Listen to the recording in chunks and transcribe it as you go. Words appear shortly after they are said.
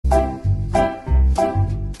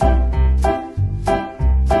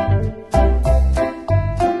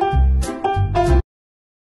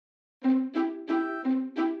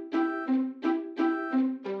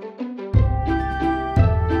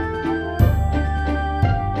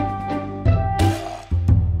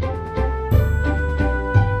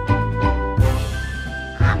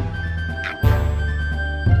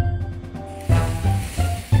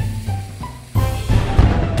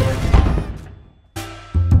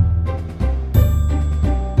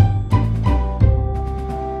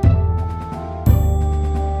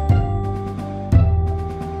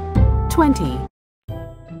20.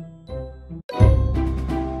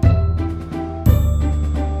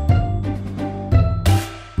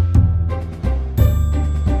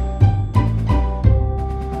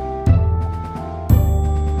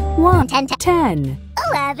 1, 10,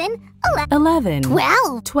 11,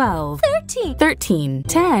 12, 13,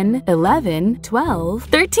 10, 11, 12,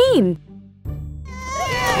 13.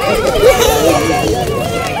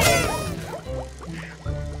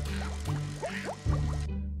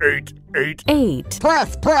 8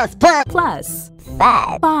 plus 5.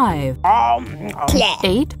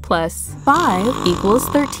 8 plus 5 equals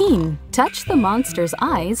 13. Touch the monster's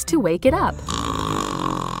eyes to wake it up.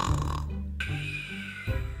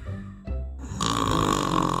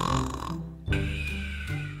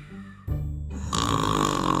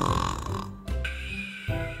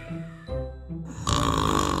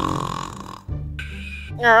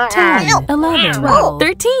 Ten, 11, 12,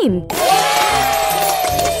 13.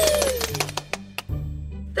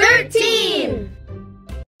 13.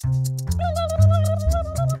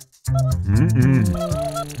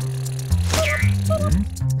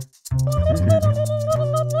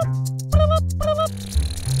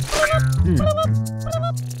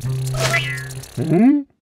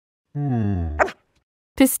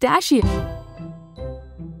 'Pistachio.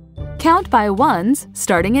 Count by ones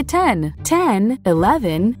starting at 10. 10,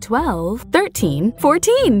 11, 12, 13,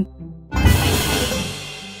 14.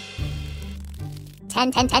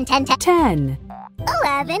 10. 10,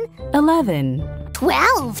 11,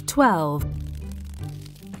 12. 12,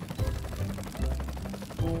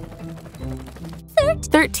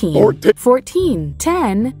 13, 14.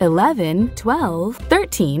 10, 11, 12,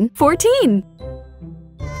 13, 14.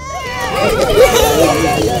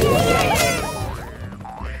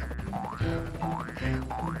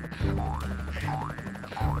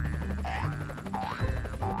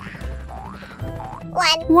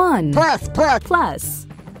 1 plus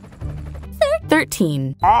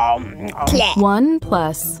 13. 1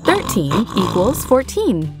 plus 13 equals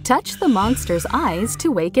 14. Touch the monster's eyes to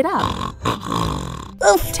wake it up.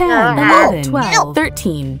 10, 11, 12,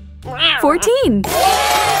 13, 14.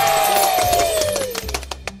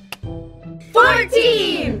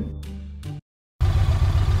 14.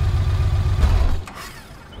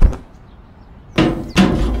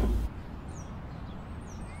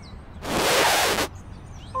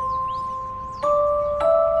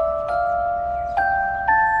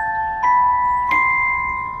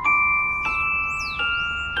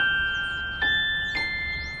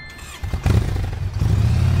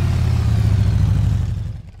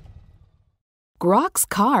 Grok's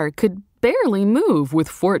car could barely move with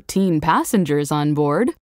 14 passengers on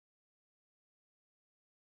board.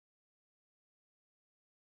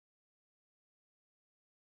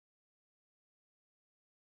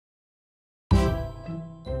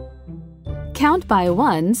 Count by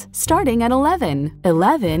ones starting at 11.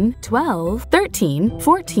 11, 12, 13,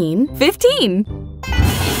 14, 15.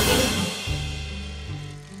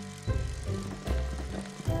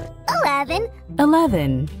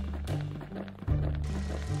 11,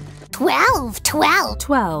 12.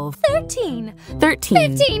 12, 13.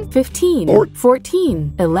 13, 15,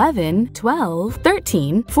 14, 11, 12,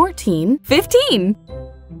 13, 14, 15.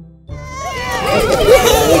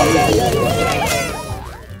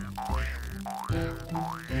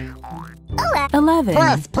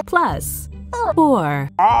 11 plus 4.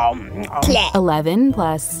 11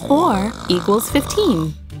 plus 4 equals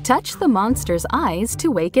 15. Touch the monster's eyes to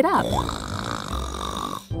wake it up.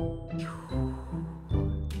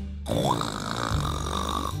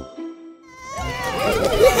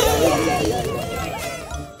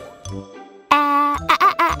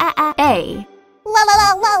 A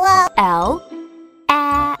L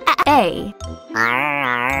A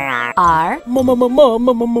R M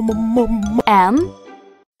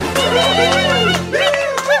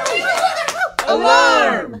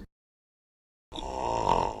Alarm!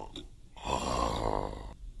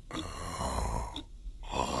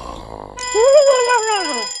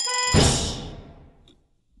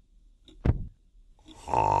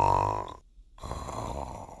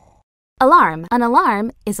 Alarm. An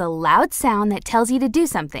alarm is a loud sound that tells you to do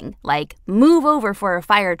something, like move over for a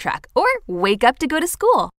fire truck or wake up to go to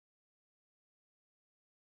school.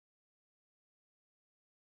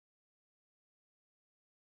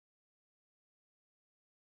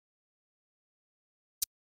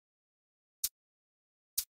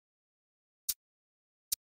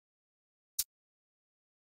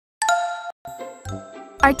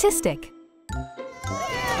 Artistic.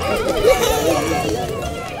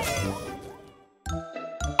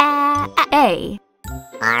 A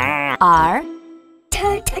R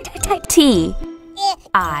T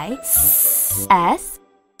I S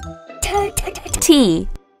T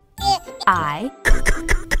I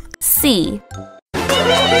C.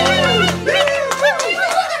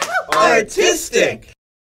 Artistic.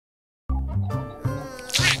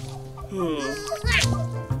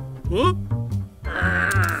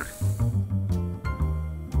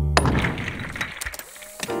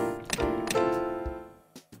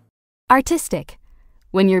 Artistic.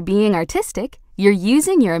 When you're being artistic, you're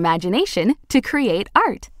using your imagination to create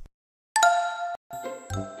art.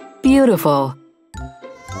 Beautiful.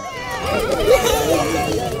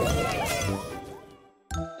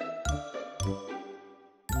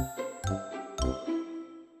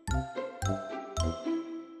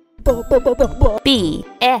 B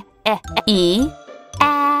E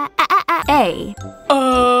A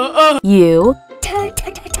U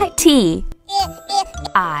T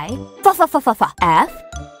I F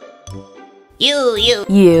U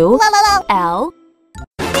L.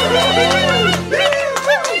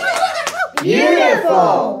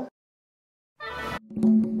 Beautiful.